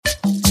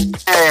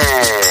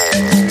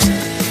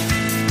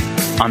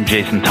I'm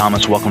Jason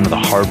Thomas. Welcome to the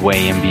Hard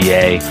Way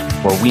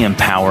MBA, where we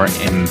empower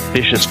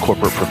ambitious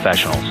corporate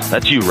professionals.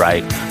 That's you,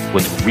 right?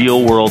 With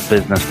real-world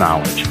business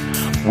knowledge.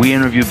 We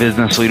interview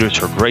business leaders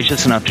who are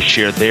gracious enough to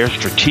share their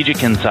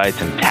strategic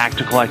insights and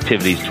tactical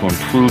activities to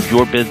improve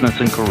your business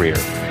and career.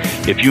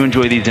 If you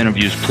enjoy these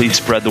interviews, please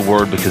spread the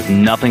word because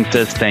nothing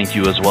says thank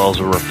you as well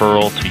as a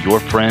referral to your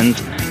friends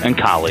and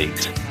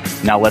colleagues.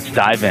 Now let's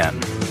dive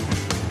in.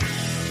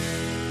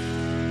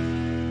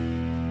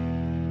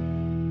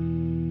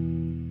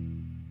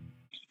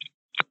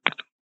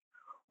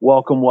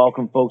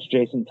 Welcome, folks.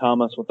 Jason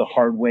Thomas with the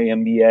Hard Way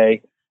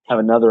MBA. Have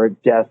another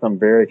guest I'm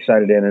very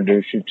excited to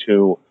introduce you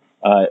to.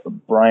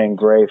 Bryan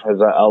Graiff has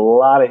a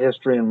lot of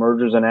history in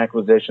mergers and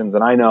acquisitions,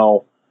 and I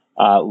know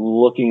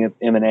looking at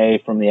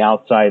M&A from the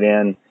outside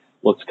in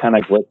looks kind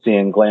of glitzy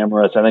and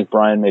glamorous. I think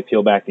Bryan may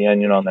peel back the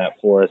onion on that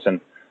for us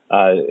and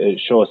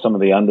show us some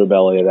of the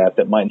underbelly of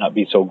that might not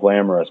be so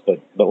glamorous.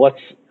 But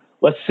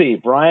let's see.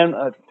 Bryan,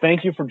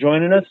 thank you for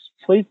joining us.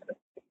 Please,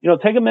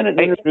 take a minute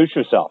and introduce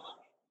yourself.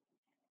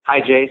 Hi,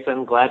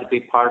 Jason. Glad to be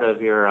part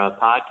of your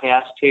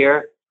podcast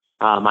here.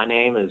 My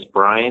name is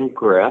Bryan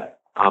Graiff.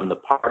 I'm the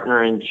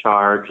partner in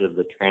charge of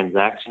the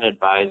transaction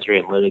advisory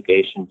and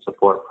litigation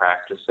support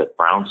practice at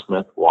Brown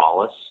Smith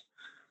Wallace.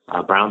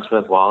 Brown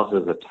Smith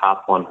Wallace is a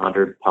top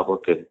 100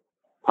 public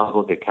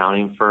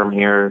accounting firm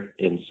here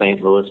in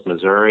St. Louis,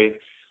 Missouri.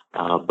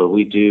 But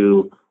we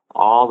do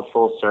all the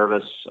full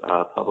service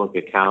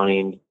public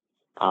accounting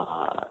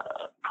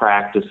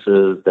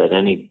practices that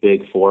any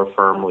Big Four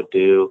firm would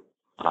do.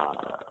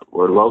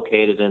 We're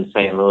located in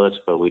St. Louis,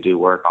 but we do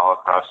work all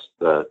across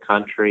the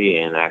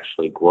country and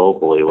actually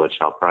globally, which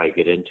I'll probably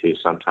get into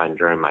sometime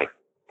during my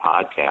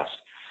podcast.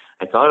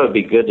 I thought it would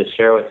be good to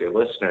share with your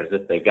listeners,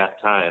 if they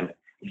got time,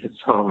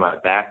 some of my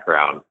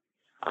background,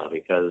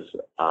 because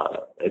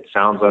it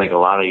sounds like a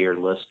lot of your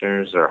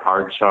listeners are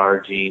hard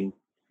charging,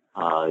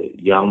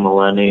 young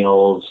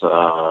millennials,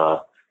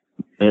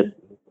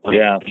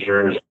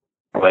 mid-years,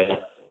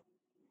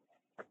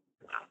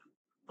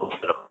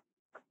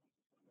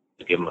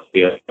 to give them a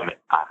feel of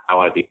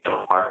how I became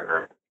a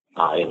partner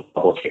in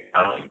public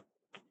accounting.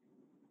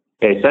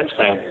 Okay,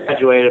 essentially, I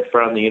graduated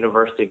from the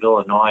University of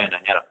Illinois, and I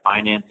had a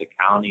finance,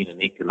 accounting,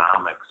 and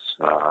economics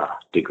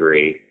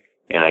degree.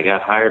 And I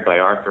got hired by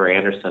Arthur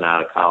Andersen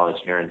out of college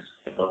here in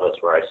St. Louis,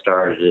 where I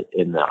started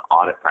in the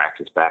audit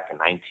practice back in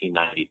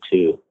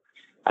 1992.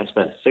 I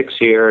spent 6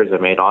 years. I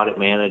made audit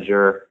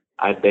manager.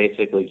 I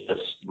basically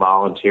just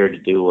volunteered to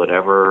do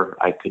whatever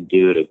I could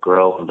do to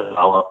grow and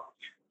develop.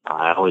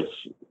 I always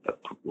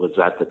was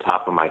at the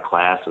top of my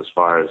class as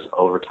far as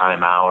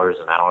overtime hours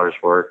and hours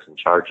worked and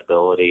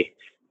chargeability.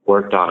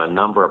 Worked on a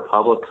number of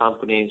public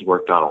companies,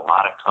 worked on a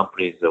lot of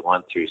companies that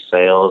went through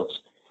sales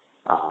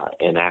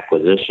and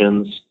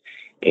acquisitions,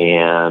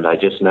 and I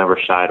just never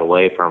shied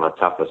away from a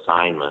tough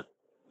assignment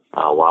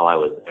while I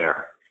was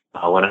there.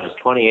 When I was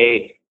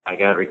 28, I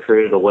got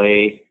recruited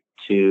away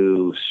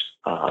to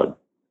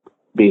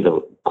be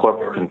the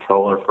corporate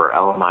controller for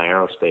LMI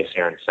Aerospace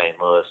here in St.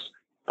 Louis.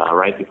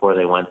 Right before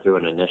they went through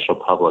an initial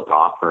public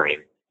offering.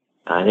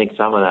 I think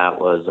some of that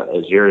was,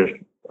 as your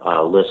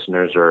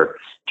listeners are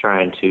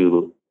trying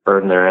to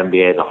earn their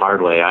MBA the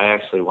hard way, I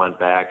actually went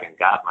back and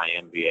got my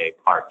MBA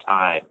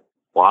part-time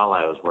while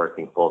I was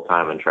working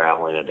full-time and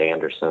traveling at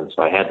Andersen.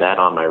 So I had that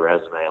on my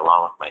resume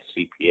along with my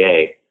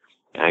CPA.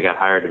 And I got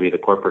hired to be the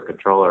corporate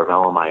controller of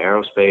LMI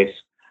Aerospace.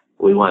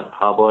 We went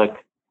public.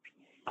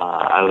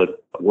 I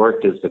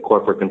worked as the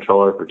corporate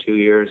controller for 2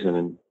 years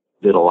and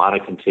did a lot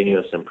of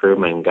continuous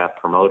improvement and got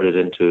promoted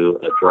into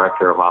a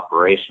director of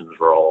operations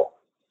role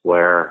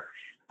where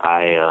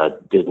I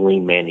did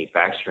lean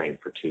manufacturing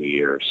for 2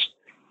 years.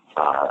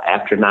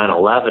 After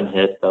 9/11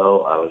 hit,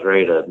 though, I was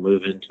ready to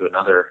move into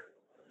another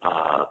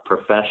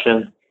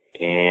profession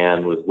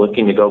and was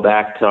looking to go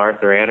back to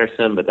Arthur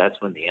Andersen, but that's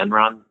when the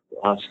Enron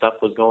stuff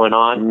was going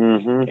on.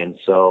 Mm-hmm. And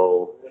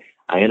so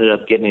I ended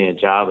up getting a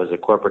job as a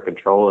corporate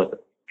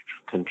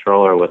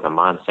controller with a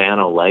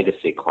Monsanto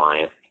legacy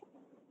client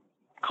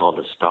called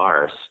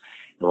Astaris.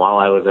 And while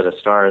I was at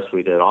Astaris,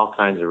 we did all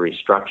kinds of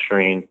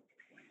restructuring.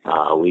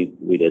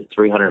 We did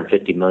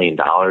 $350 million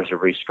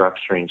of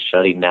restructuring,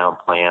 shutting down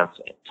plants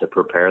to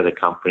prepare the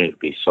company to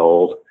be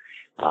sold.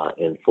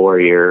 In 4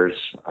 years,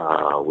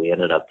 we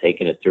ended up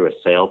taking it through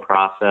a sale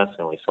process,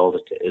 and we sold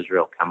it to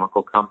Israel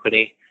Chemical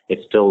Company.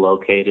 It's still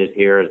located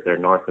here as their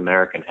North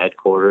American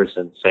headquarters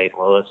in St.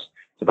 Louis.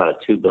 It's about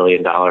a $2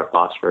 billion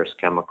phosphorus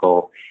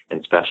chemical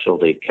and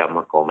specialty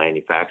chemical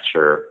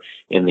manufacturer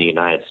in the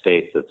United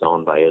States that's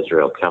owned by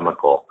Israel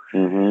Chemical.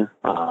 Mm-hmm.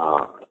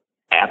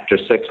 After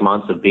 6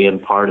 months of being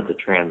part of the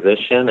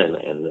transition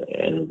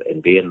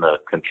and being the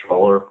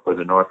controller for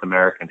the North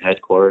American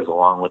headquarters,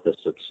 along with the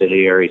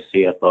subsidiary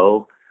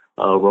CFO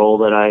role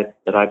that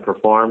I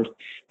performed,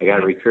 I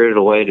got recruited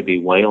away to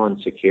be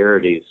Waylon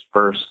Securities'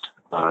 first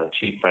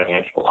chief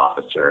financial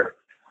officer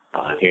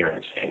here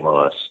in St.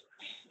 Louis.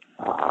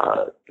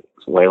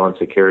 Waylon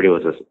Security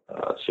was a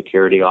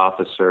security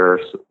officer,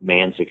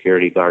 manned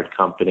security guard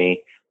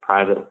company,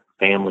 private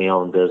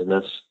family-owned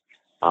business.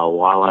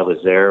 While I was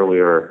there,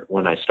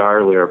 when I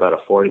started, we were about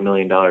a $40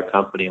 million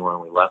company.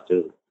 When we left,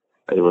 it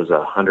was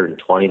a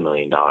 $120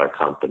 million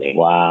company.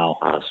 Wow.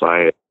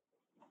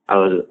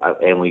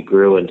 And we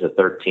grew into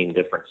 13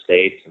 different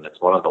states, and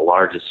it's one of the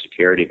largest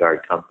security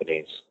guard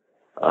companies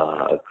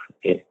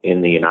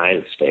in the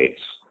United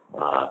States.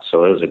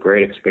 So it was a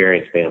great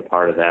experience being a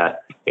part of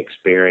that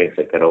experience.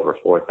 It got over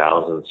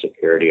 4,000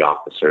 security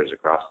officers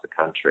across the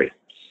country.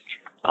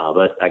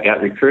 But I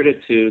got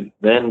recruited to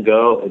then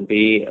go and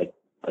be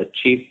a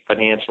chief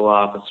financial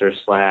officer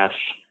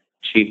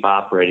 / chief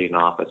operating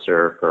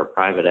officer for a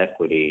private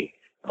equity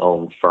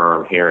owned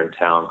firm here in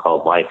town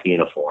called Life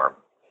Uniform.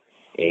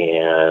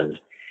 And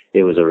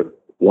it was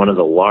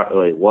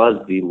it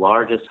was the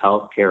largest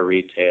healthcare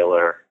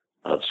retailer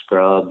of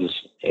scrubs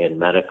and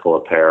medical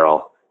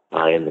apparel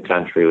in the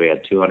country. We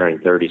had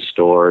 230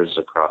 stores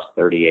across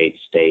 38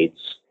 states.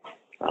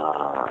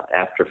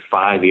 After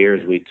 5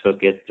 years, we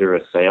took it through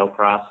a sale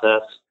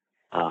process.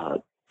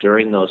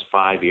 During those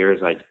 5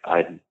 years,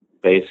 I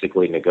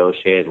basically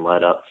negotiated and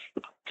led up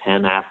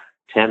 10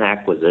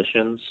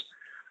 acquisitions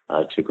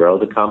to grow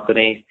the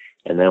company,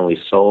 and then we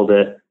sold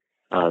it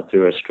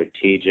through a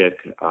strategic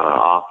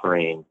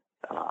offering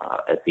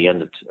at the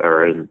end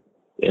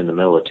in the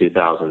middle of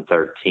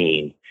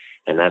 2013,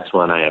 and that's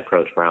when I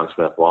approached Brown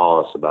Smith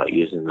Wallace about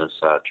using this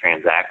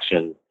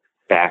transaction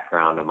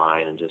background of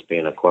mine and just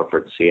being a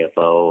corporate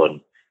CFO,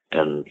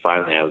 and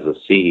finally I was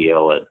a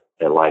CEO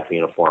at Life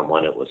Uniform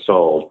when it was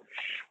sold,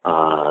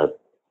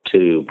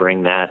 to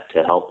bring that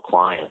to help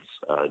clients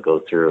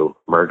go through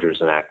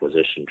mergers and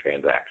acquisition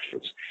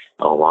transactions,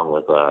 along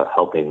with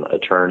helping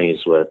attorneys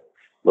with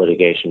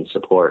litigation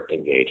support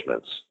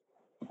engagements.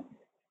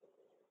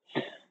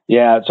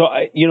 Yeah, so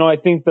I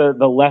think some of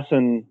the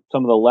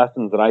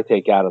lessons that I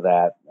take out of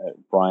that,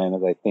 Bryan,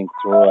 as I think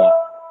through it,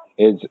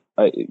 is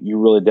you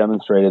really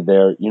demonstrated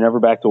there. You never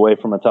backed away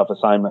from a tough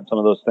assignment. Some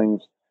of those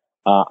things,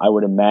 I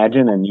would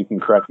imagine, and you can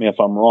correct me if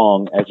I'm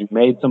wrong, as you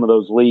made some of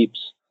those leaps,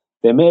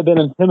 they may have been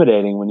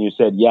intimidating when you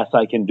said, yes,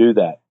 I can do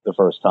that the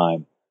first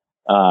time.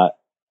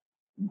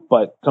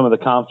 But some of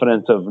the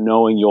confidence of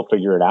knowing you'll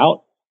figure it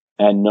out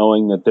and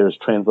knowing that there's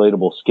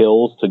translatable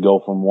skills to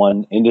go from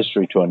one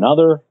industry to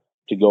another,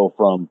 to go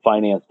from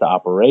finance to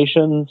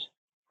operations,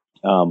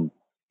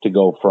 to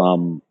go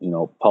from,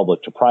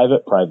 public to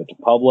private to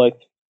public.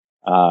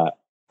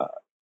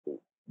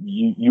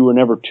 You were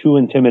never too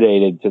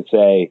intimidated to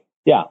say,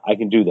 yeah, I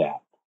can do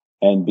that,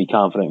 and be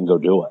confident and go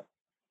do it.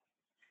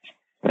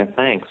 And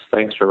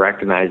thanks for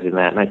recognizing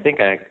that. And I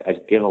think I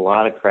give a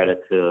lot of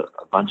credit to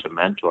a bunch of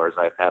mentors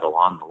I've had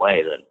along the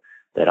way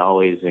that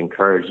always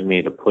encouraged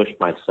me to push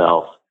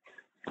myself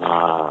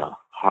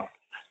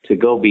to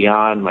go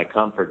beyond my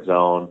comfort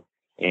zone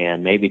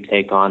and maybe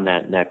take on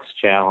that next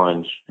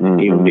challenge,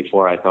 even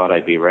before I thought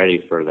I'd be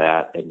ready for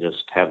that, and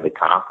just have the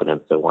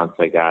confidence that once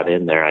I got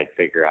in there, I'd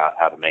figure out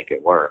how to make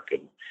it work.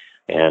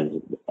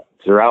 And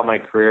throughout my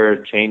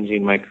career,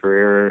 changing my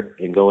career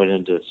and going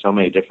into so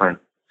many different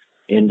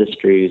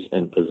industries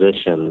and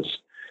positions,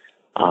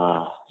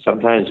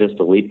 sometimes just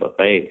a leap of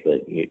faith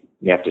that you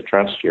have to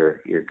trust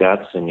your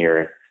guts and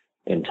your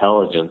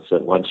intelligence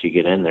that once you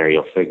get in there,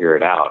 you'll figure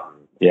it out.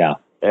 Yeah.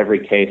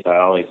 Every case, I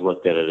always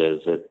looked at it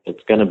as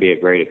it's going to be a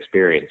great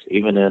experience,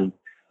 even in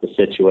the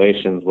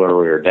situations where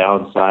we were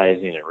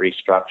downsizing and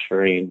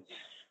restructuring.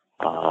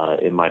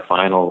 In my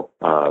final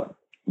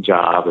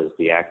job as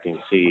the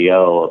acting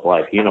CEO of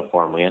Life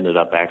Uniform, we ended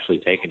up actually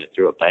taking it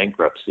through a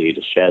bankruptcy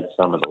to shed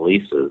some of the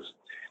leases.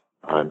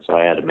 And so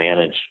I had to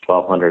manage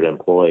 1,200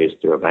 employees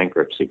through a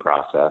bankruptcy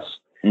process.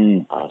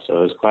 So it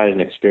was quite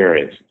an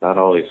experience. Not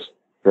always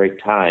great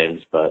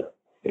times, but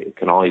it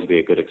can always be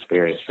a good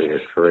experience for your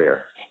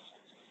career.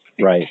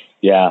 Right.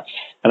 Yeah.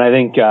 And I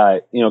think,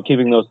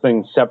 keeping those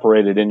things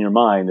separated in your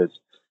mind is,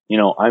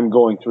 I'm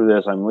going through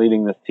this, I'm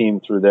leading this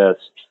team through this.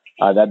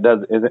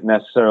 That isn't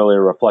necessarily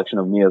a reflection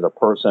of me as a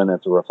person.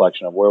 It's a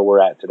reflection of where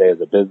we're at today as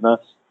a business.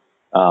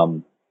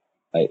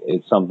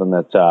 It's something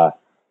that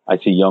I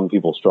see young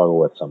people struggle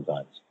with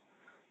sometimes.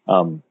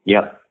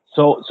 Yeah.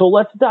 So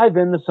let's dive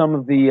into some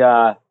of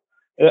the,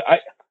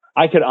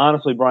 I could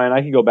honestly, Bryan,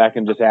 I could go back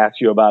and just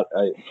ask you about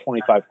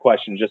 25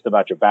 questions just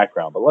about your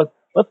background, but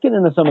let's get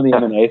into some of the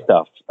M&A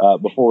stuff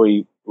before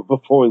we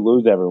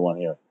lose everyone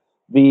here.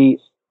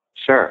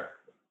 Sure.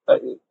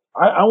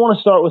 I want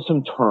to start with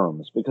some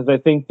terms, because I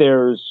think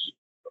there's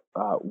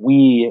I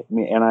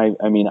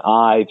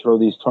throw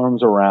these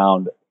terms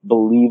around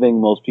believing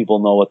most people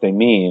know what they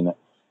mean,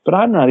 but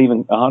I'm not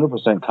even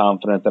 100%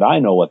 confident that I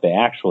know what they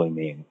actually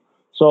mean.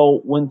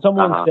 So when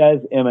someone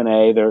says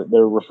M&A,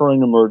 they're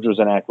referring to mergers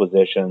and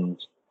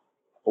acquisitions.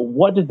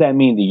 What does that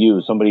mean to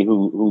you, somebody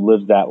who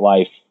lives that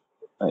life,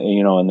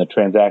 in the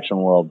transaction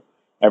world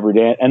every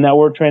day? And that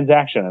word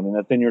transaction,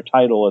 that's in your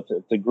title.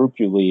 It's a group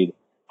you lead.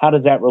 How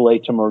does that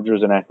relate to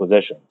mergers and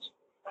acquisitions?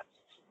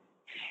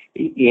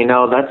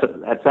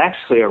 That's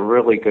actually a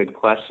really good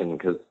question,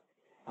 because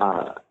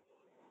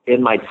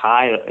in my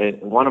title,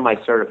 one of my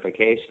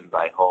certifications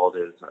I hold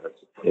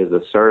is a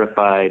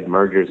certified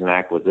mergers and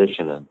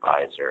acquisition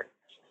advisor.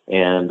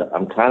 And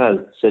I'm kind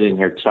of sitting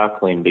here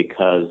chuckling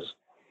because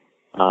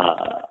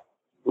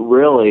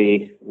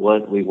really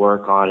what we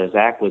work on is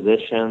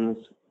acquisitions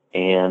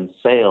and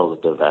sales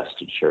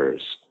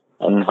divestitures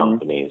of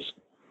companies.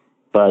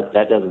 But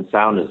that doesn't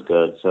sound as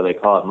good, so they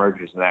call it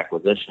mergers and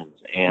acquisitions.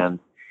 And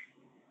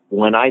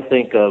when I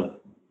think of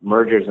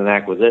mergers and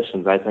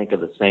acquisitions, I think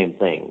of the same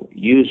thing.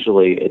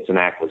 Usually it's an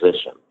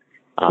acquisition.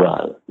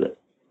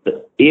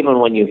 Even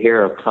when you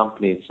hear of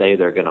companies say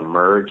they're going to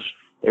merge,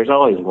 there's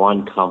always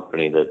one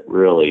company that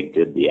really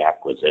did the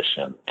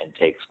acquisition and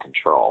takes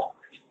control.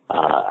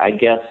 I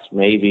guess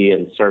maybe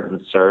in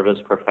certain service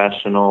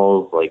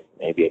professionals, like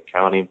maybe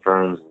accounting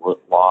firms,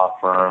 law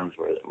firms,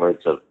 where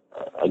it's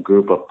a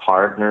group of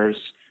partners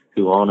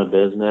who own a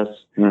business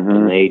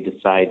and they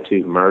decide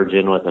to merge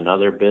in with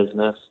another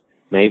business.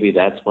 Maybe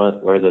that's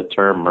where the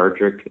term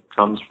merger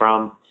comes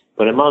from.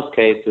 But in most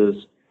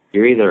cases,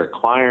 you're either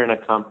acquiring a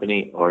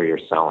company or you're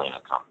selling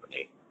a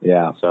company.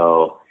 Yeah.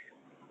 So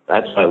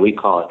that's why we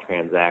call it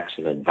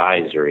transaction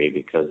advisory,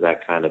 because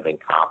that kind of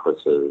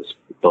encompasses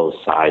both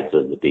sides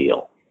of the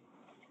deal.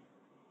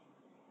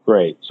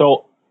 Great.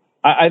 So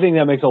I think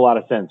that makes a lot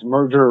of sense.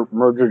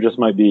 Merger just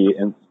might be,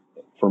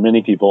 for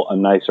many people, a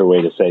nicer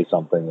way to say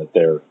something that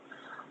they're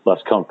less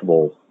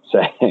comfortable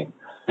saying.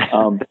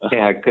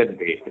 Yeah, it could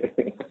be.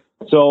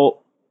 So,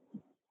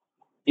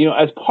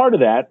 as part of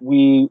that,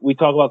 we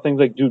talk about things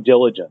like due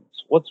diligence.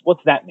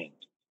 What's that mean?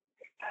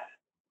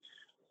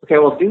 Okay,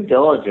 well, due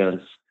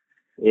diligence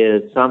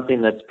is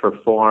something that's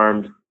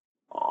performed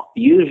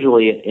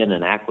usually in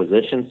an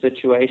acquisition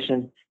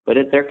situation, but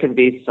there can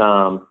be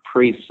some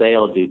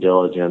pre-sale due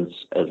diligence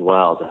as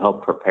well to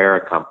help prepare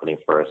a company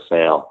for a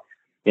sale.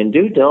 And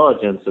due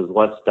diligence is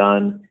what's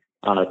done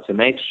to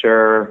make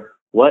sure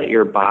what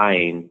you're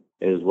buying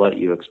is what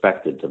you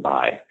expected to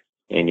buy.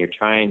 And you're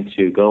trying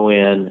to go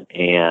in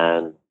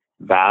and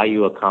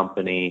value a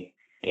company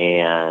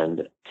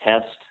and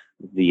test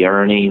the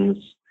earnings.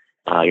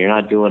 You're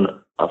not doing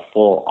a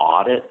full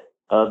audit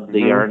of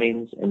the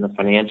earnings in the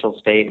financial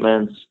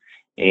statements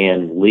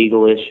and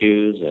legal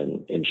issues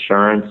and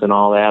insurance and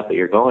all that, but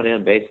you're going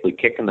in basically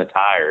kicking the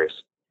tires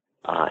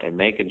and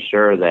making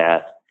sure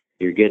that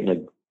you're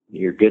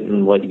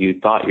getting what you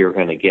thought you were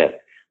going to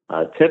get.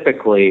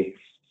 Typically,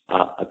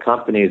 a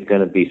company is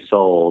going to be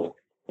sold.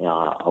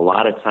 A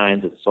lot of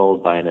times it's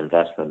sold by an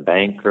investment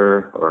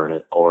banker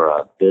or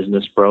a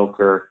business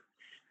broker.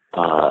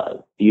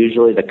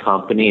 Usually the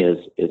company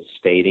is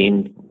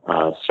stating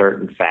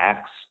certain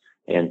facts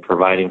and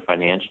providing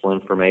financial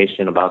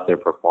information about their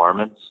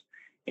performance.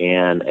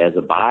 And as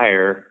a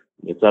buyer,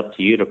 it's up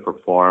to you to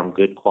perform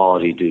good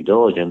quality due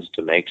diligence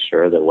to make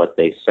sure that what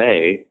they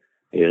say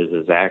is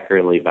as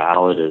accurately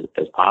valid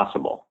as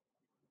possible.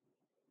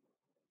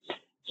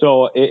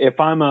 So if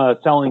I'm a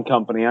selling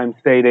company, I'm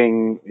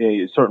stating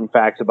certain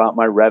facts about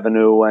my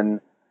revenue and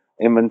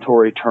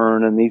inventory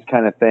turn and these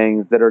kind of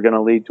things that are going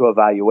to lead to a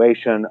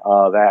valuation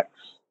of X.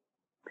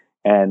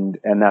 And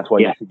that's why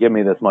you should give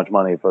me this much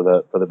money for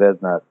the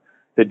business.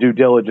 The due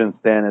diligence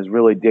then is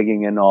really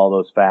digging into all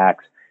those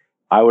facts.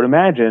 I would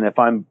imagine if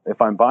I'm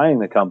buying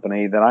the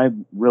company, then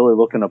I'm really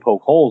looking to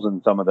poke holes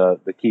in some of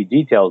the key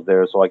details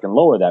there so I can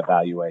lower that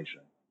valuation.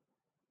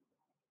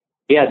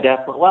 Yeah,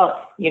 definitely.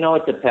 Well,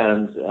 it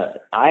depends.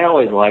 I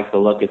always like to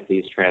look at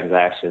these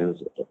transactions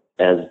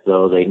as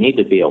though they need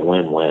to be a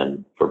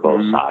win-win for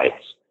both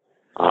sides.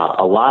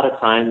 A lot of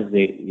times,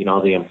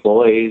 the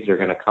employees are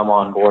going to come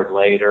on board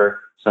later.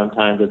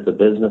 Sometimes it's the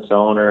business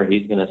owner.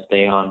 He's going to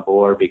stay on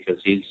board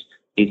because he's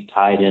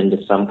tied into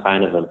some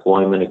kind of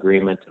employment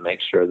agreement to make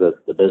sure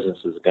that the business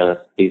is going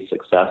to be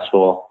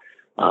successful.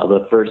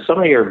 But for some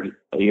of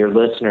your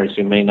listeners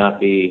who may not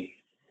be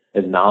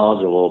as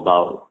knowledgeable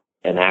about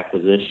an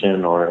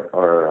acquisition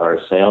or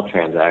a sale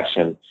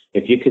transaction,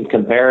 if you could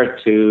compare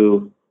it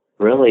to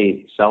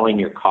really selling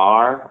your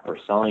car or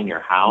selling your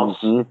house,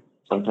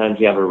 sometimes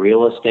you have a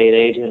real estate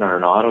agent or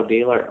an auto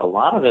dealer. A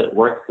lot of it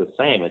works the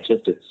same. It's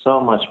so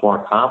much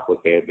more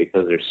complicated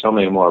because there's so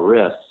many more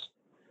risks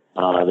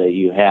that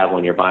you have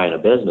when you're buying a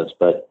business.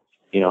 But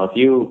if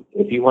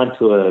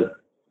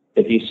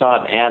you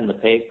saw an ad in the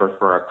paper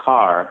for a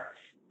car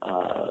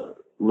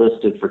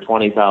listed for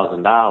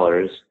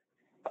 $20,000,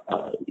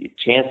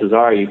 chances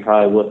are you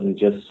probably wouldn't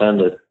just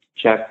send a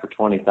check for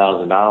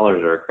 $20,000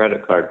 or a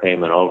credit card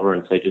payment over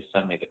and say, just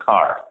send me the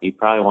car. You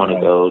probably want to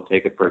go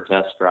take it for a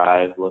test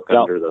drive, look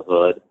under the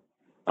hood,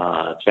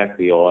 check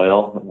the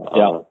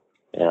oil,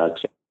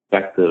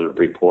 check the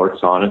reports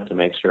on it to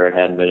make sure it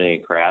hadn't been any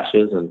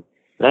crashes. And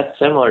that's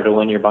similar to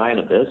when you're buying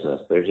a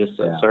business. There's just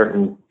a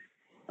certain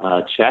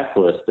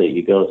checklist that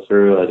you go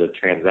through as a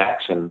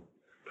transaction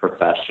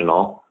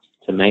professional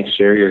to make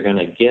sure you're going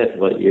to get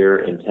what you're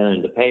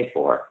intending to pay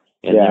for.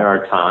 And there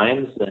are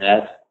times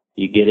that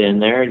you get in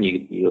there and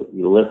you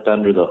lift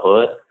under the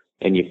hood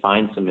and you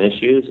find some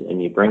issues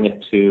and you bring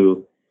it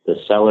to the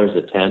seller's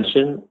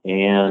attention,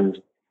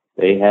 and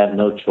they have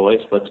no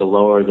choice but to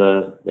lower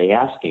the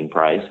asking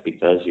price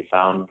because you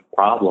found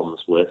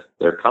problems with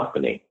their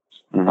company.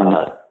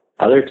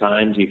 Other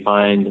times you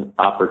find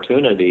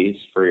opportunities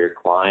for your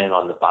client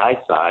on the buy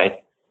side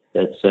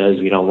that says,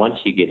 once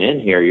you get in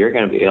here, you're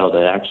going to be able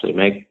to actually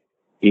make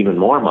even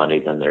more money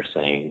than they're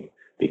saying,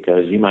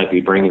 because you might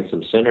be bringing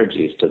some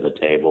synergies to the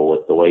table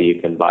with the way you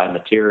can buy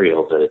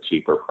materials at a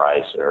cheaper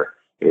price, or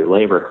your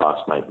labor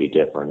costs might be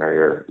different,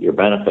 or your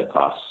benefit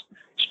cost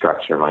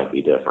structure might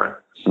be different.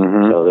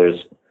 So there's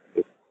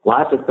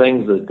lots of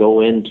things that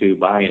go into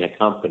buying a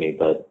company,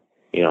 but,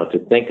 to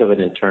think of it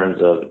in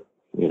terms of,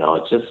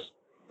 it's just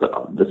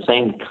the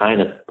same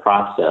kind of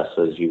process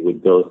as you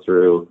would go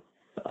through,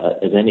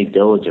 as any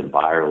diligent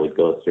buyer would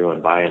go through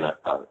in buying a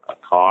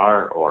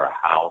car or a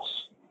house.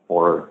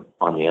 Or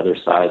on the other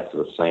side, it's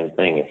the same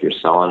thing. If you're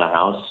selling a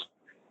house,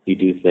 you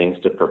do things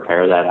to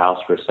prepare that house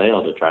for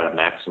sale to try to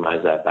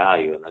maximize that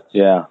value. And that's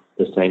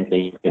the same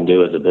thing you can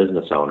do as a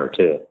business owner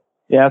too.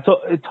 Yeah. So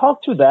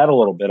talk to that a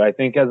little bit. I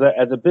think as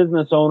a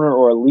business owner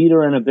or a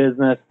leader in a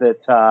business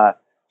that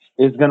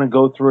is going to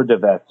go through a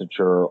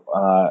divestiture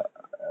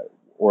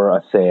or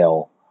a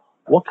sale,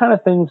 what kind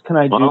of things can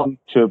I do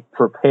to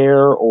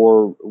prepare,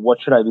 or what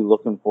should I be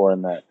looking for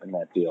in that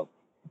deal?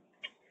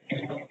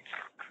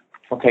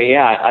 Okay,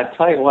 yeah, I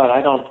tell you what,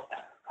 I don't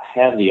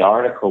have the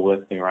article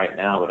with me right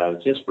now, but I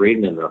was just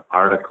reading in the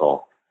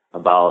article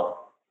about,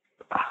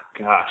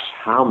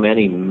 how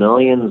many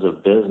millions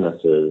of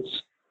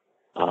businesses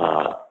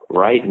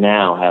right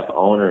now have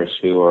owners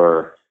who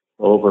are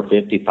over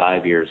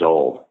 55 years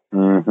old.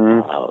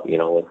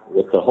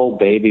 With the whole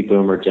baby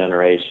boomer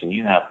generation,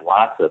 you have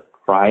lots of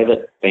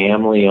private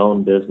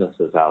family-owned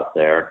businesses out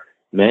there,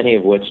 many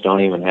of which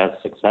don't even have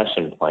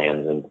succession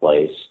plans in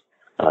place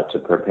to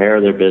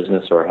prepare their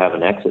business or have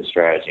an exit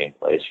strategy in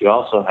place. You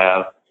also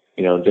have,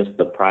 just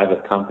the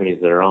private companies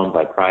that are owned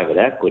by private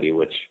equity,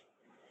 which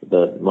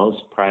the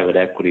most private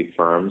equity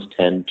firms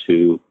tend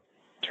to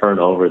turn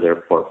over their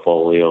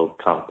portfolio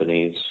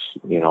companies,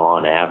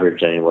 on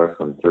average anywhere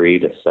from 3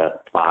 to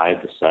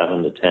 5 to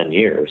 7 to 10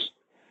 years.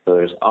 So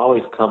there's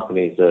always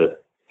companies that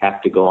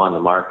have to go on the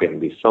market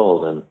and be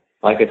sold. And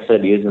like I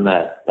said, using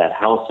that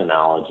house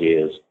analogy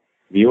is,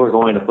 if you were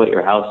going to put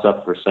your house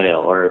up for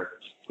sale, or,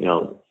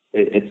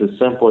 it's as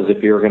simple as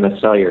if you were going to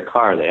sell your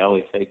car. They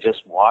always say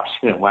just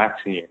washing and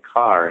waxing your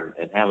car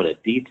and having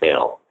it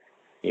detailed,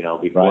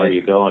 before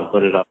you go and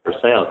put it up for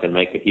sale can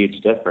make a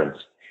huge difference.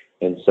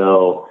 And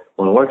so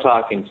when we're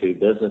talking to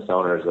business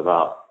owners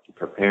about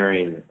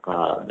preparing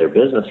their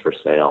business for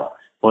sale,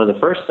 one of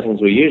the first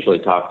things we usually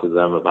talk to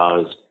them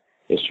about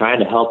is trying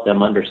to help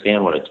them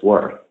understand what it's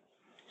worth.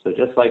 So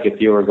just like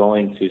if you were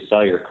going to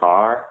sell your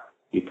car,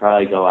 you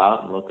probably go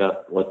out and look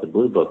up what the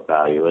Blue Book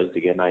value is to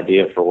get an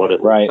idea for what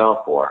it will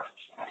sell for.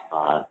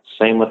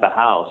 Same with the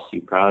house.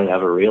 You probably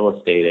have a real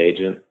estate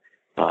agent,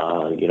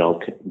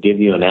 give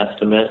you an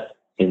estimate.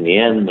 In the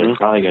end, there's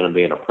probably going to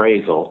be an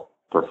appraisal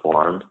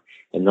performed.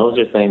 And those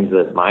are things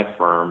that my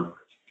firm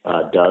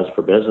does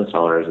for business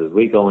owners, is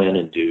we go in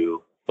and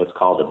do what's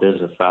called a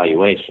business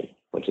valuation,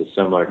 which is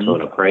similar to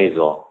an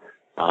appraisal.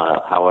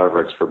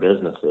 However, it's for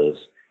businesses.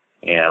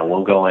 And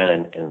we'll go in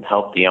and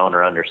help the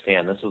owner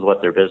understand this is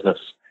what their business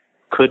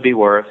could be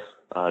worth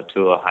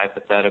to a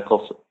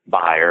hypothetical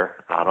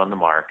buyer out on the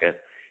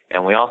market.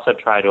 And we also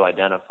try to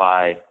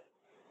identify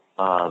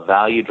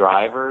value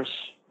drivers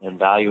and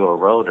value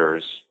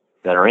eroders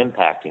that are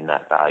impacting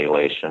that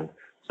valuation,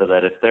 so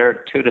that if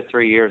they're 2 to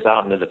 3 years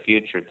out into the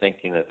future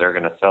thinking that they're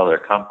going to sell their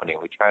company,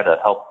 we try to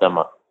help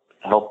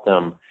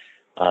them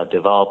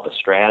develop a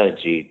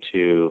strategy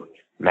to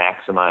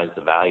maximize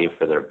the value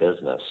for their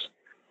business.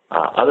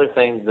 Other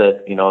things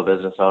that, a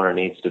business owner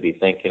needs to be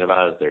thinking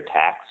about is their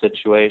tax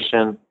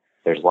situation.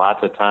 There's lots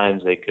of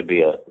times they could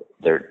be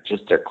their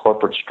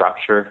corporate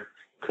structure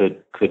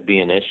could be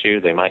an issue.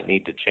 They might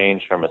need to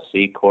change from a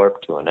C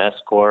Corp to an S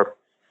Corp.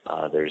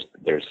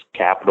 There's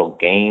capital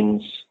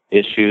gains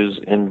issues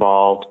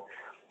involved.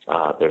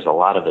 There's a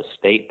lot of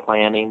estate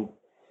planning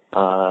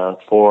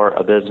for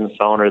a business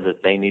owner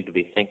that they need to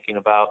be thinking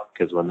about,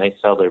 because when they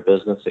sell their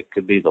business, it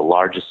could be the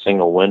largest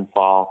single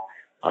windfall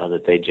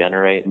that they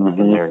generate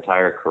in their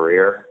entire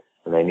career,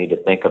 and they need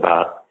to think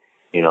about,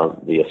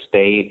 the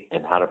estate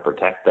and how to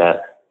protect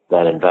that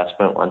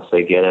investment once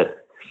they get it.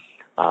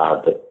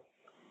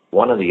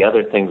 One of the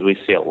other things we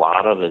see a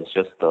lot of is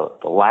just the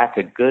lack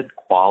of good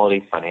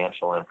quality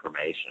financial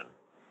information.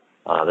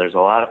 There's a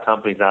lot of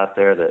companies out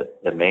there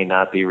that may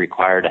not be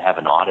required to have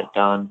an audit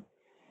done.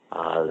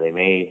 They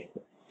may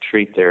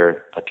treat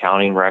their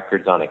accounting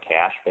records on a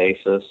cash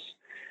basis.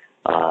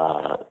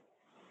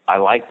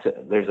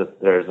 There's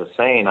a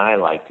saying I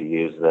like to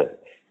use, that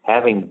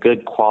having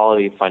good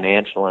quality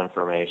financial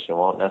information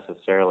won't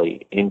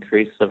necessarily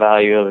increase the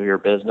value of your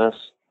business,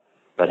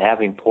 but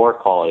having poor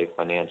quality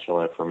financial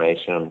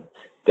information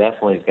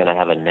definitely is going to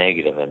have a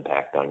negative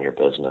impact on your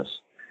business.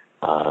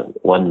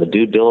 When the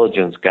due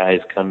diligence guys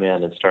come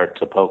in and start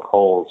to poke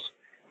holes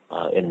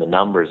in the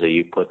numbers that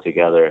you put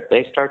together, if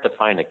they start to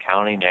find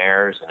accounting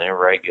errors and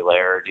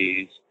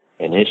irregularities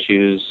and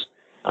issues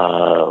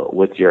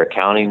with your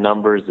accounting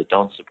numbers that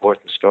don't support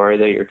the story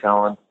that you're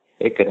telling,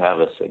 it could have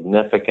a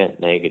significant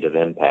negative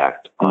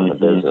impact on the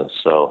business.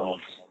 So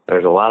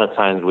there's a lot of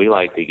times we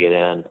like to get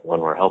in when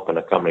we're helping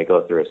a company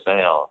go through a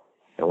sale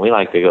And we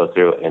like to go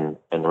through and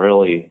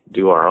really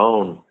do our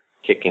own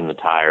kicking the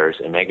tires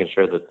and making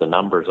sure that the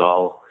numbers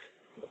all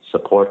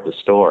support the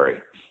story.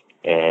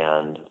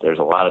 And there's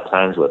a lot of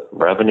times with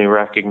revenue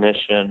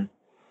recognition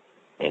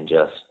and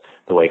just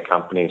the way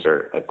companies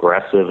are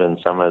aggressive in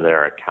some of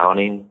their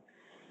accounting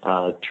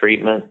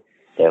treatment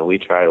that we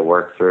try to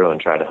work through and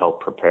try to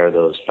help prepare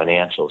those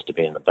financials to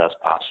be in the best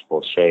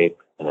possible shape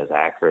and as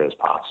accurate as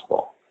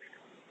possible.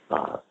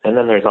 And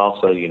then there's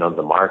also,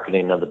 the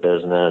marketing of the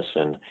business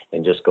and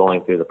just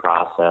going through the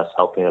process,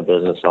 helping a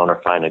business owner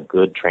find a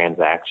good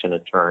transaction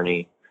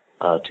attorney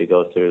to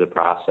go through the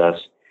process.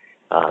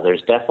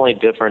 There's definitely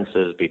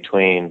differences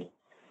between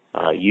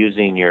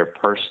using your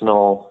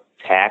personal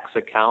tax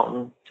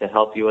accountant to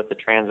help you with the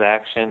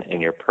transaction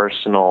and your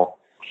personal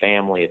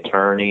family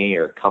attorney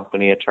or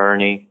company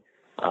attorney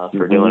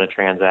for doing a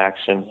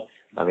transaction.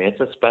 I mean,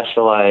 it's a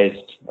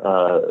specialized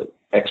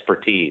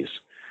expertise.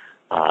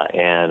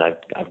 And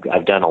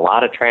I've done a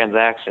lot of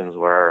transactions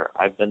where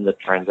I've been the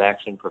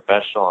transaction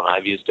professional and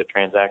I've used a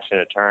transaction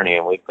attorney,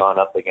 and we've gone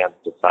up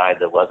against a side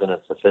that wasn't as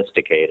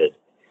sophisticated.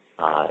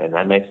 And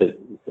that makes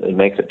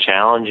it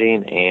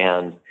challenging,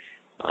 and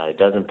it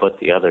doesn't put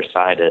the other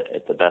side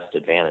at the best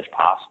advantage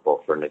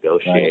possible for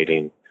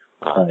negotiating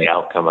the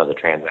outcome of the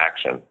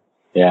transaction.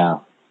 Yeah.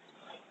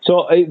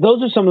 So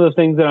those are some of the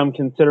things that I'm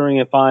considering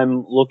if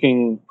I'm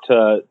looking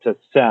to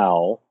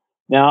sell.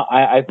 Now,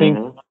 I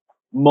think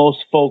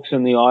most folks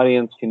in the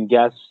audience can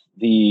guess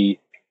if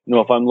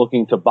I'm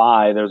looking to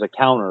buy, there's a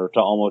counter to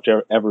almost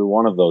every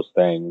one of those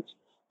things.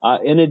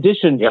 In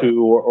addition to,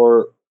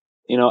 or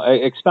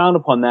expound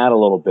upon that a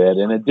little bit,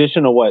 in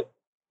addition to what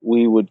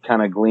we would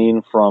kind of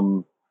glean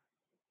from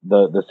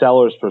the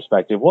seller's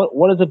perspective,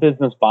 what does a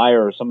business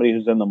buyer or somebody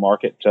who's in the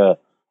market to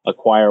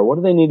acquire, what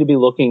do they need to be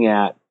looking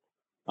at,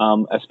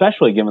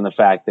 especially given the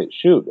fact that,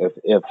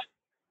 if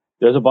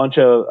there's a bunch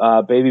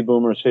of baby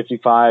boomers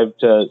 55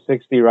 to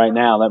 60 right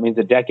now, that means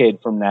a decade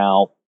from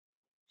now,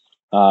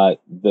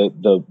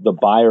 the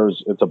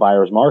buyers, it's a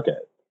buyer's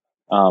market.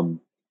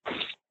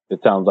 It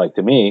sounds like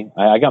to me.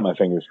 I got my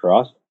fingers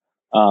crossed.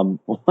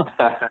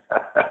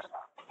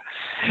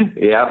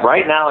 Yeah,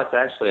 right now it's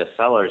actually a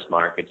seller's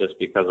market just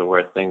because of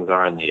where things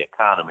are in the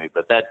economy,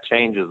 but that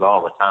changes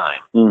all the time.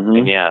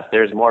 And if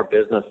there's more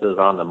businesses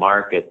on the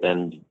market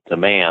than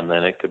demand,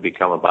 then it could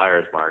become a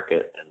buyer's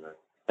market,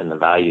 and the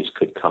values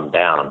could come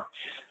down.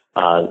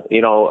 A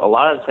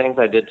lot of the things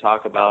I did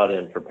talk about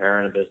in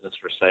preparing a business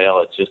for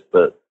sale, it's just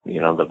the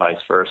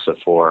vice versa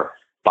for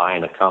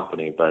buying a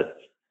company. But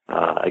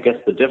I guess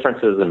the difference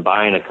is in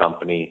buying a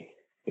company,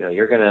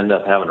 you're going to end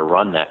up having to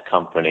run that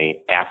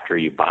company after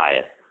you buy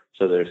it.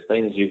 So there's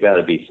things you've got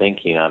to be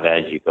thinking of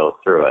as you go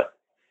through it.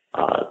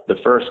 The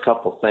first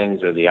couple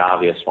things are the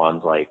obvious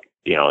ones, like,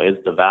 is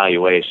the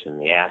valuation,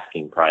 the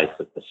asking price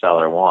that the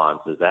seller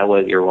wants, is that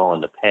what you're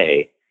willing to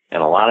pay?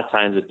 And a lot of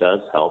times it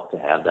does help to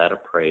have that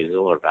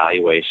appraisal or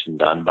valuation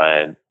done by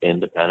an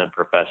independent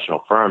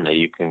professional firm that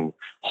you can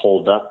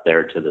hold up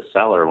there to the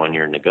seller when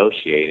you're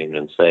negotiating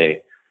and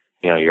say,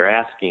 you're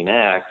asking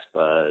X,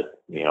 but,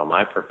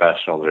 my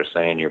professionals are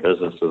saying your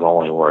business is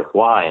only worth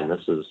Y, and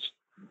this is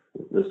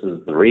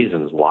the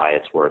reasons why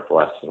it's worth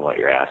less than what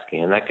you're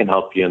asking. And that can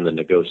help you in the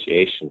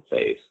negotiation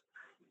phase.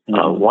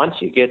 Once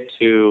you get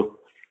to,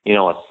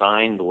 a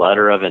signed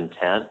letter of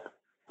intent,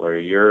 where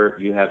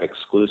you have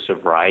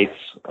exclusive rights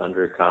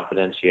under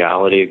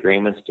confidentiality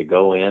agreements to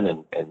go in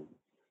and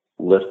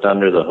lift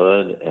under the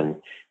hood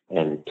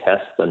and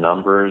test the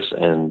numbers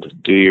and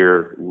do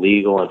your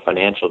legal and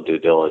financial due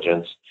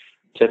diligence.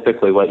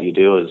 Typically what you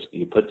do is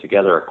you put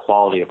together a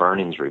quality of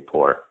earnings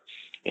report.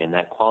 And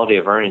that quality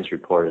of earnings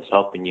report is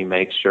helping you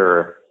make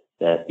sure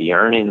that the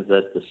earnings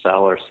that the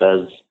seller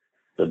says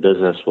the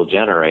business will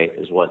generate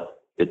is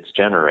what it's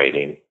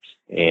generating.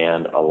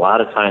 And a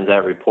lot of times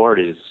that report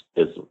is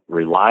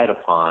relied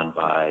upon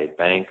by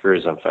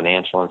bankers and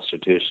financial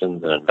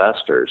institutions and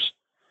investors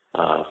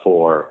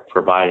for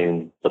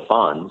providing the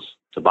funds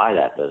to buy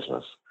that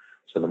business.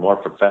 So the more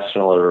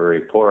professional of a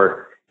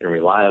report and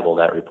reliable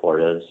that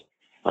report is,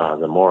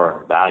 the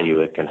more value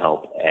it can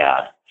help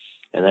add.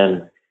 And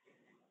then,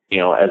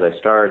 as I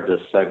started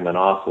this segment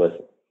off with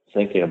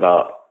thinking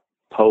about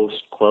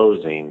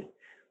post-closing,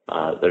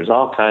 there's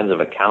all kinds of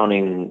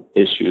accounting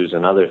issues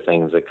and other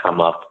things that come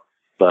up.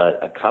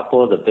 But a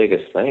couple of the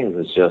biggest things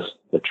is just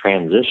the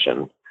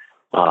transition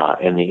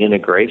and the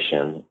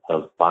integration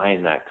of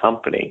buying that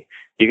company.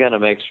 You got to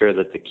make sure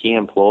that the key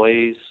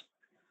employees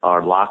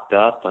are locked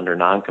up under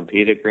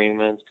non-compete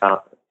agreements,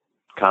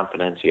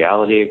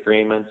 confidentiality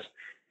agreements.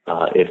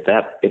 If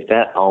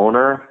that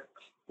owner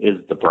is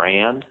the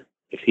brand,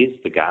 if he's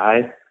the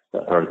guy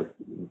or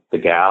the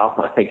gal,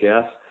 I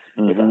guess,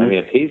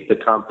 if he's the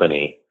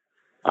company,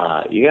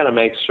 you got to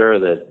make sure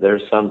that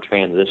there's some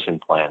transition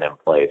plan in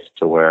place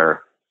to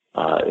where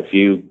if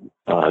you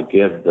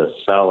give the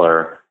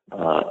seller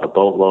a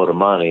boatload of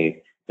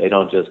money, they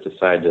don't just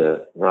decide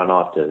to run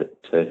off to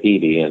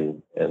Tahiti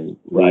and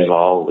leave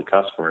all the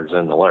customers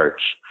in the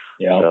lurch.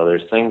 So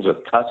there's things with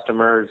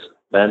customers,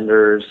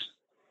 vendors,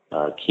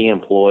 key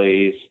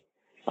employees,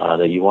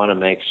 that you want to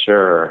make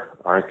sure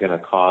aren't going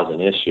to cause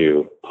an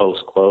issue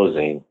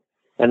post-closing.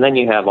 And then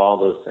you have all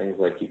those things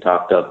like you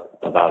talked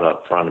about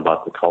up front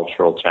about the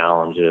cultural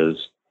challenges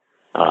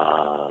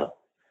that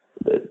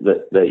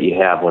you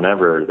have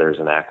whenever there's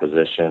an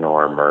acquisition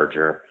or a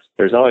merger.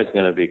 There's always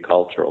going to be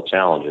cultural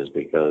challenges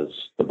because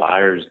the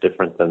buyer is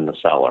different than the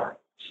seller.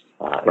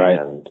 Right.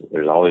 And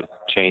there's always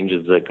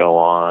changes that go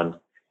on.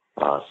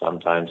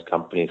 Sometimes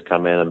companies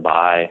come in and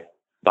buy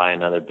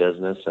another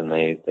business and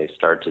they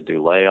start to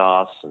do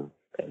layoffs and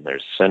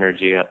there's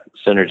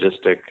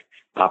synergistic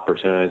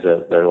opportunities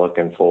that they're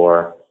looking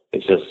for.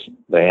 It's just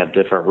they have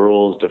different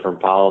rules,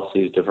 different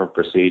policies, different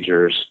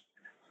procedures.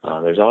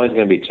 There's always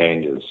going to be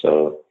changes.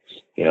 So,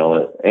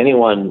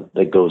 anyone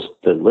that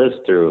lives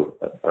through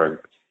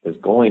or is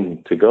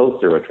going to go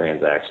through a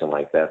transaction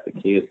like that, the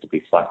key is to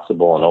be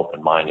flexible and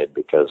open-minded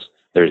because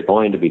there's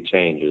going to be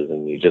changes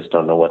and you just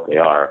don't know what they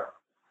are,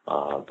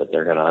 but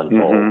they're going to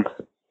unfold.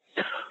 Mm-hmm.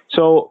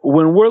 So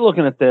when we're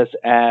looking at this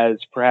as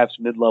perhaps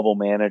mid-level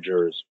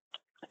managers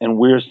and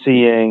we're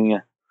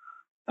seeing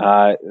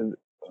that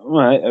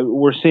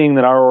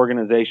our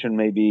organization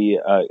may be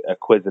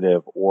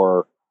acquisitive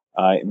or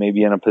may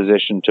be in a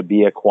position to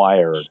be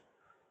acquired,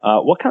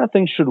 what kind of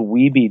things should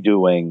we be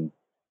doing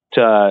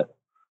to,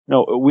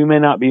 we may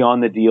not be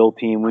on the deal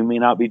team. We may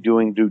not be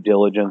doing due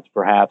diligence,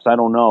 perhaps. I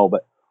don't know.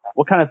 But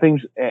what kind of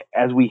things,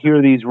 as we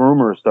hear these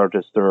rumors start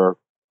to stir,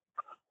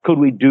 could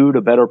we do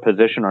to better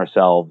position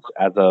ourselves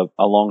as a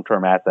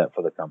long-term asset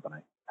for the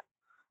company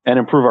and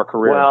improve our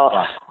career?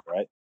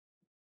 Right?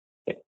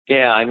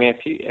 Yeah. I mean,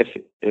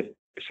 if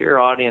your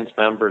audience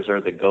members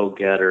are the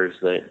go-getters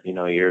that,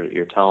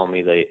 you're telling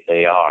me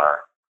they are,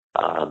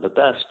 the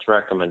best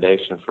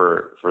recommendation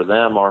for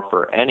them or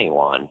for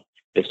anyone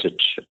is to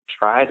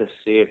try to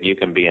see if you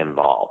can be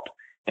involved.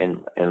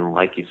 And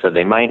like you said,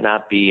 they might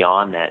not be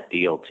on that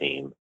deal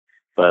team,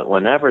 but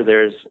whenever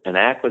there's an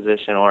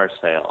acquisition or a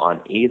sale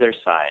on either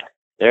side,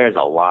 there's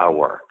a lot of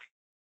work.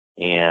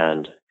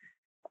 And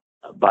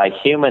by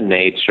human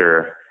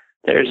nature,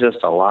 there's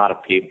just a lot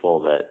of people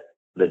that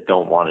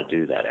don't want to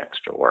do that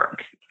extra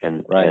work.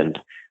 And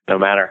no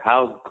matter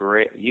how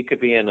great, you could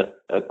be an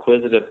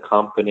acquisitive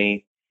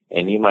company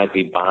and you might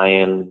be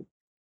buying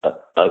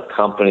a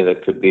company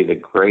that could be the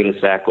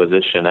greatest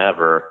acquisition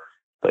ever,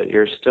 but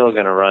you're still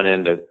going to run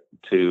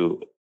into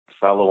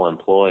fellow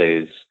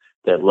employees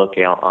that look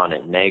out on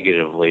it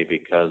negatively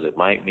because it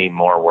might mean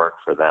more work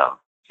for them.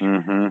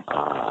 Mm-hmm.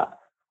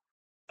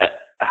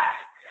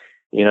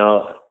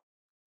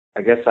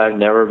 I guess I've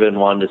never been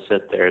one to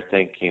sit there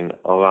thinking,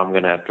 I'm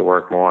going to have to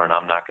work more and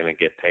I'm not going to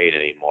get paid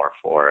anymore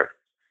for it.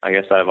 I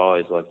guess I've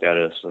always looked at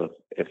it as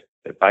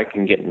if I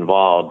can get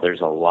involved,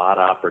 there's a lot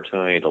of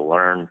opportunity to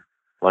learn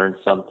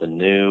something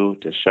new,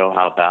 to show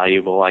how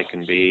valuable I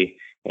can be,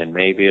 and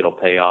maybe it'll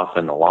pay off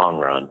in the long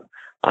run,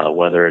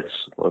 whether it's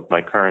with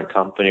my current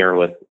company or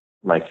with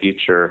my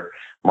future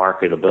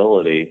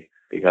marketability,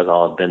 because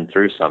I'll have been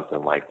through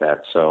something like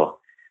that. So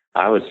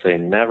I would say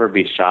never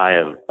be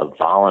shy of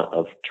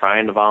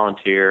trying to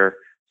volunteer,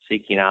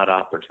 seeking out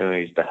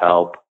opportunities to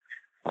help.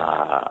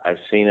 I've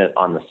seen it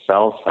on the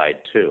sell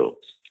side too,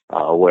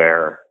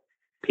 where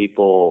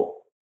people,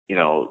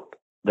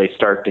 they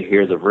start to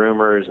hear the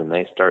rumors and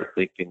they start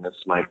thinking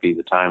this might be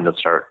the time to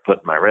start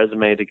putting my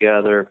resume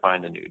together,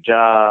 find a new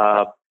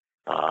job.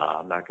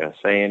 I'm not going to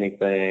say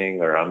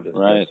anything, or I'm just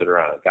going to sit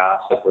around and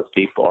gossip with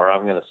people, or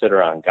I'm going to sit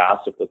around and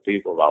gossip with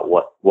people about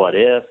what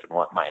if and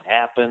what might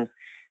happen.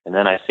 And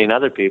then I've seen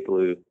other people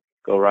who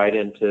go right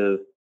into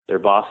their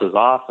boss's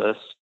office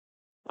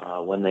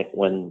when they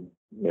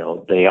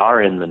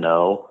are in the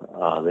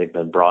know. They've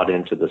been brought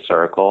into the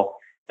circle,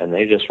 and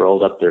they just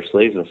rolled up their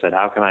sleeves and said,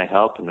 "How can I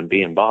help and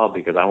be involved?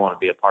 Because I want to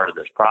be a part of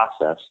this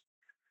process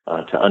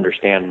to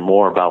understand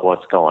more about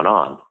what's going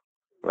on,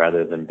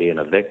 rather than being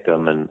a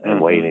victim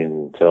and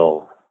waiting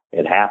until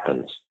it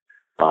happens."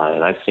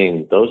 And I've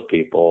seen those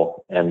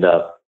people end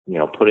up,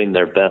 putting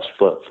their best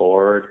foot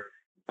forward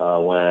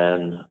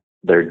when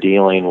they're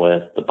dealing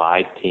with the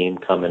buy team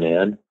coming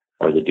in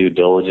or the due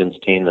diligence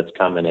team that's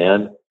coming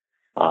in.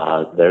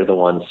 They're the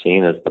ones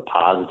seen as the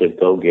positive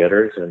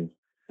go-getters, and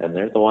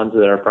they're the ones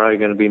that are probably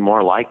going to be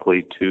more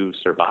likely to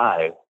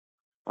survive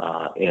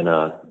in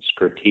a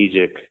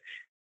strategic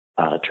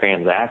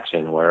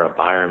transaction where a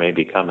buyer may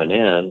be coming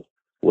in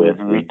with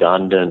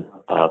redundant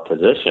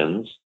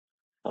positions.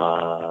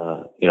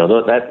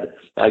 That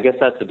I guess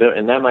that's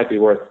and that might be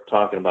worth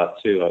talking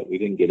about too. We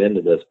didn't get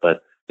into this,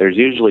 but there's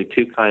usually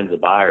two kinds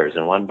of buyers,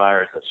 and one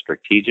buyer is a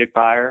strategic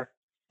buyer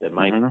that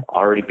might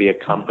already be a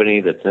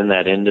company that's in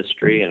that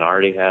industry and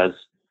already has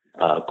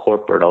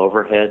corporate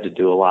overhead to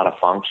do a lot of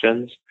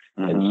functions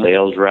and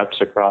sales reps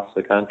across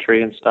the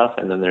country and stuff.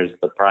 And then there's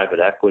the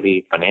private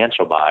equity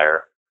financial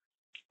buyer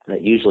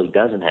that usually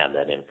doesn't have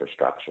that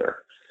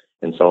infrastructure.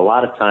 And so a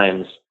lot of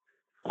times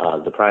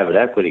the private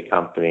equity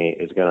company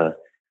is going to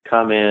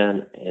come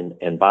in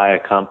and buy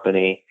a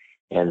company,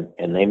 and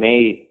they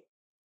may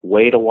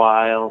wait a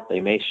while. They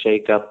may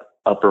shake up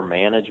upper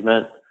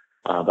management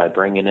by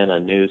bringing in a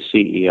new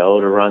CEO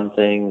to run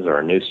things or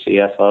a new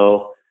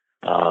CFO.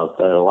 But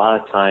a lot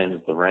of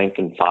times the rank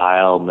and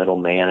file, middle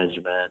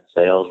management,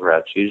 sales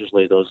reps,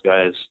 usually those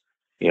guys,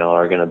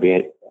 are going to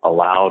be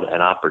allowed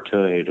an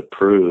opportunity to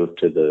prove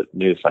to the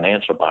new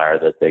financial buyer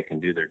that they can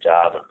do their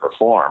job and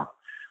perform.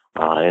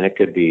 And it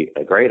could be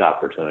a great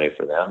opportunity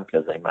for them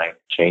because they might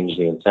change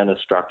the incentive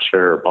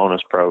structure or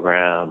bonus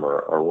program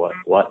or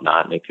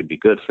whatnot, and it could be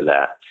good for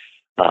that.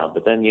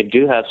 But then you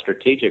do have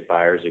strategic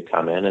buyers who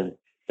come in and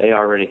they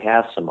already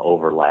have some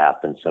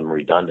overlap and some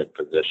redundant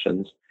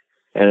positions.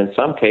 And in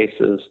some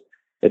cases,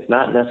 it's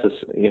not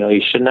necessary.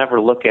 You should never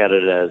look at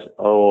it as,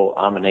 oh,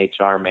 I'm an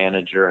HR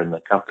manager and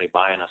the company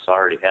buying us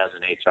already has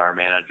an HR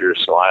manager,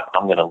 so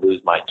I'm going to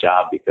lose my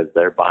job because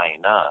they're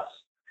buying us.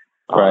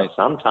 Right.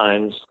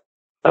 Sometimes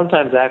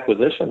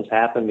acquisitions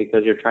happen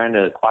because you're trying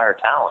to acquire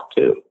talent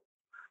too.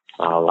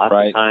 Lots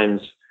of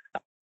times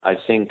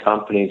I've seen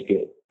companies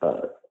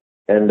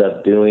end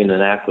up doing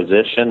an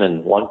acquisition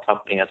and one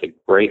company has a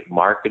great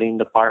marketing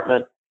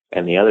department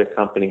and the other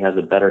company has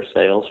a better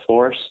sales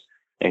force,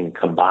 and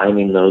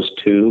combining those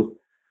two,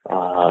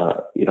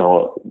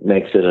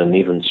 makes it an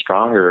even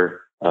stronger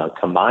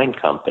combined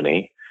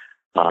company.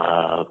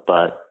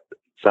 But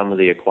some of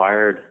the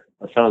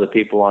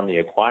people on the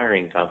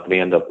acquiring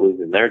company end up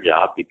losing their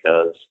job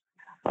because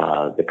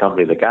the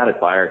company that got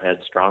acquired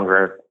had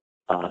stronger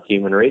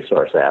human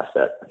resource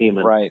asset,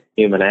 human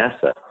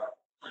asset.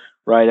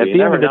 Right. So at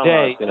the end of the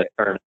day,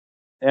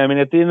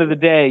 at the end of the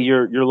day,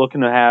 you're looking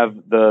to have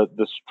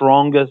the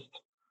strongest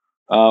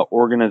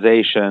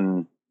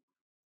organization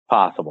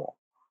possible.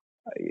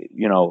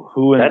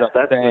 Who ends up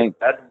saying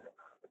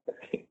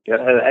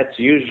that's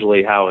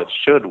usually how it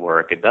should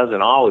work. It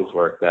doesn't always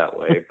work that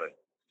way, but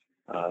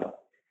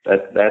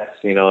that's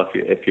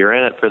if you're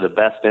in it for the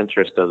best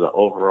interest of the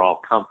overall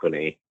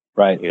company,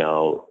 right?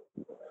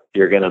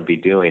 You're going to be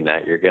doing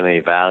that. You're going to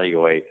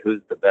evaluate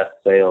who's the best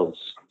sales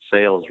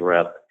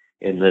rep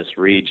in this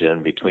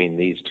region between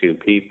these two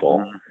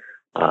people,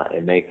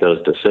 and make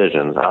those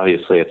decisions.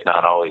 Obviously, it's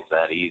not always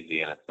that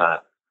easy, and it's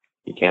not.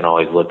 You can't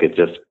always look at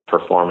just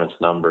performance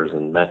numbers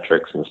and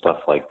metrics and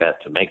stuff like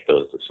that to make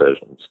those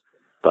decisions.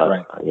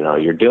 But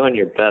you're doing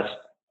your best.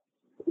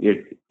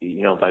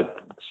 By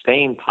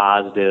staying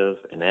positive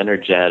and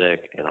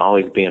energetic and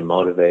always being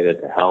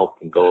motivated to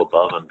help and go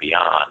above and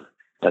beyond.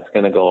 That's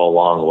going to go a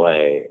long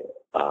way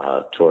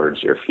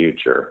towards your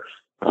future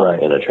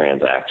in a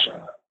transaction.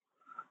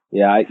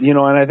 Yeah,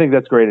 and I think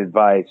that's great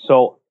advice.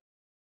 So,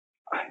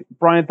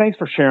 Bryan, thanks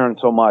for sharing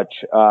so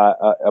much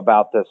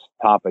about this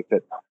topic.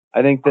 That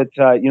I think that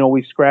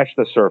we've scratched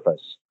the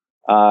surface.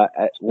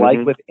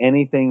 Like with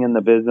anything in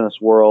the business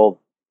world,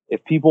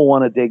 if people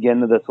want to dig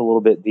into this a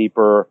little bit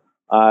deeper,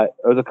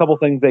 there's a couple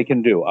things they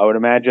can do. I would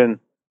imagine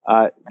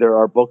there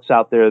are books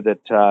out there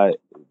that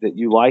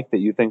you like, that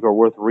you think are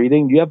worth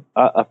reading. Do you have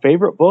a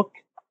favorite book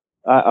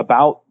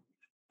about?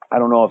 I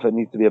don't know if it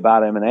needs to be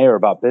about M&A or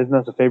about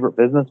business. A favorite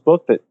business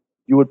book that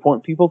you would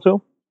point people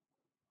to?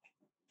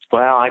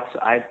 Well,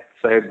 I'd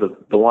say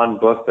the one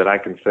book that I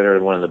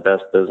consider one of the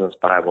best business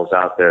Bibles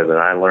out there that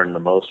I learned the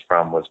most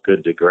from was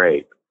Good to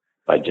Great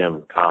by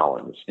Jim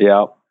Collins.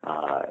 Yeah.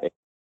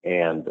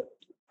 And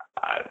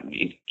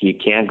you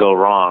can't go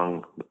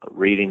wrong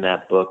reading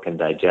that book and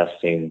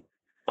digesting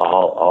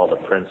all the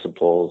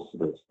principles,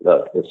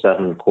 the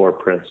 7 core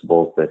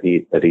principles that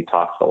he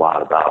talks a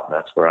lot about. And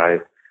that's where I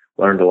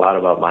learned a lot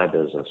about my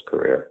business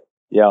career.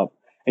 Yeah.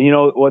 And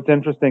what's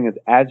interesting is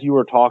as you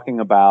were talking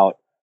about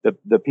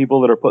the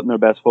people that are putting their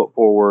best foot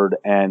forward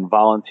and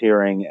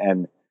volunteering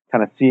and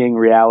kind of seeing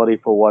reality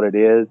for what it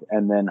is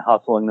and then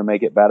hustling to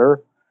make it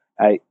better,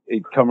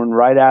 coming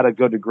right out of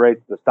Good to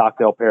Great, the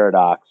Stockdale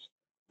paradox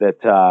that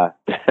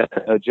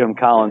Jim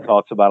Collins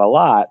talks about a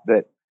lot,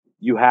 that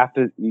you have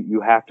to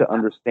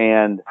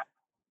understand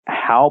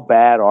how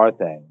bad are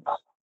things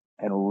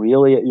and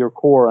really at your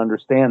core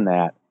understand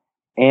that,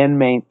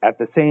 and at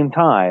the same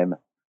time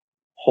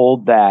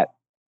hold that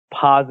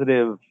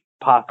positive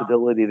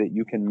possibility that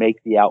you can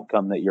make the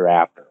outcome that you're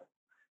after.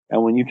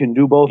 And when you can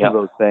do both of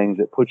those things,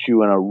 it puts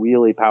you in a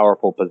really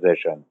powerful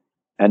position.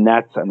 And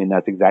that's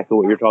exactly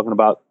what you're talking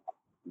about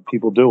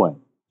people doing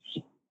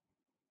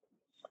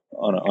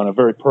on a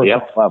very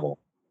personal level.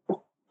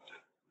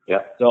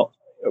 Yeah. So,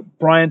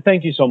 Bryan,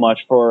 thank you so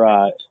much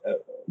for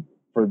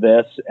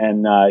this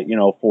and,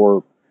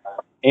 for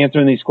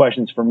answering these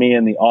questions for me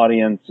and the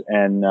audience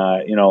and,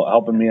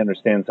 helping me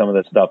understand some of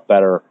this stuff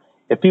better.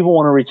 If people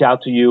want to reach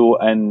out to you,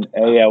 and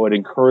I would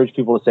encourage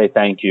people to say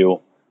thank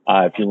you.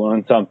 If you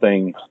learn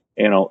something,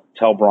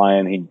 tell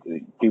Bryan.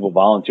 People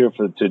volunteer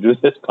to do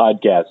this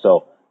podcast,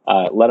 so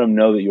let them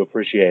know that you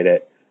appreciate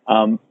it.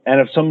 And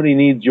if somebody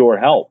needs your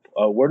help,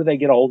 where do they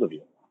get a hold of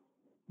you?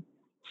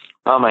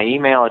 My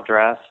email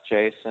address,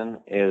 Jason,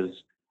 is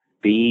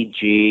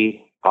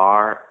bgraiff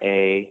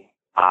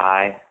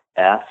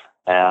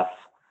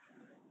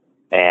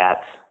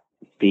at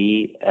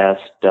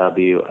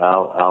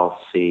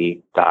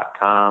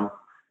bswllc.com.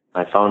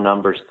 My phone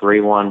number is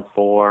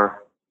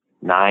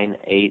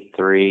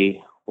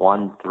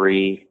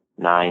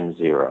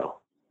 314-983-1390.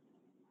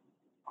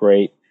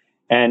 Great.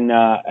 And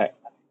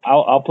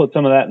I'll put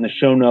some of that in the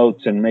show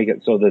notes and make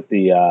it so that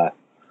the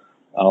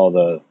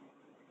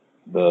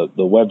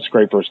web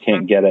scrapers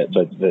can't get it,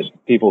 but the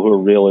people who are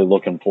really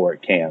looking for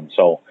it can.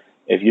 So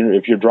if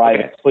you're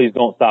driving, please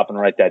don't stop and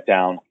write that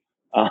down.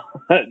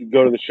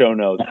 Go to the show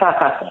notes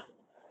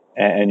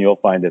and you'll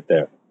find it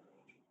there.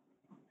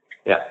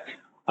 Yeah.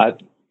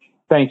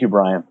 Thank you,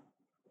 Bryan.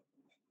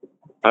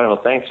 I don't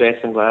know. Thanks,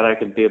 Jason. Glad I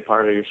could be a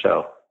part of your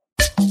show.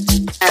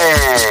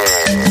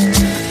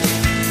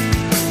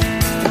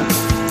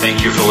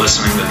 Thank you for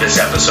listening to this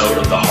episode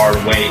of the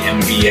Hardway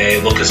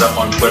MBA. Look us up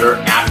on Twitter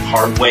at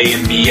Hardway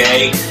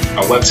MBA.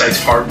 Our website's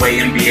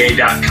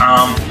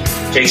hardwaymba.com.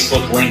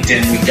 Facebook,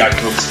 LinkedIn, we've got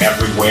groups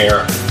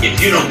everywhere. If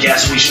you don't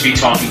guess who we should be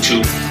talking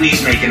to,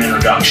 please make an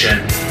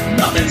introduction.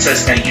 Nothing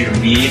says thank you to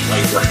me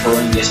like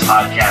referring this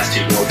podcast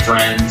to your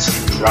friends.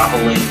 Drop a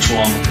link to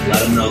them.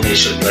 Let them know they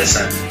should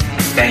listen.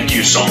 Thank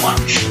you so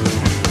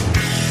much.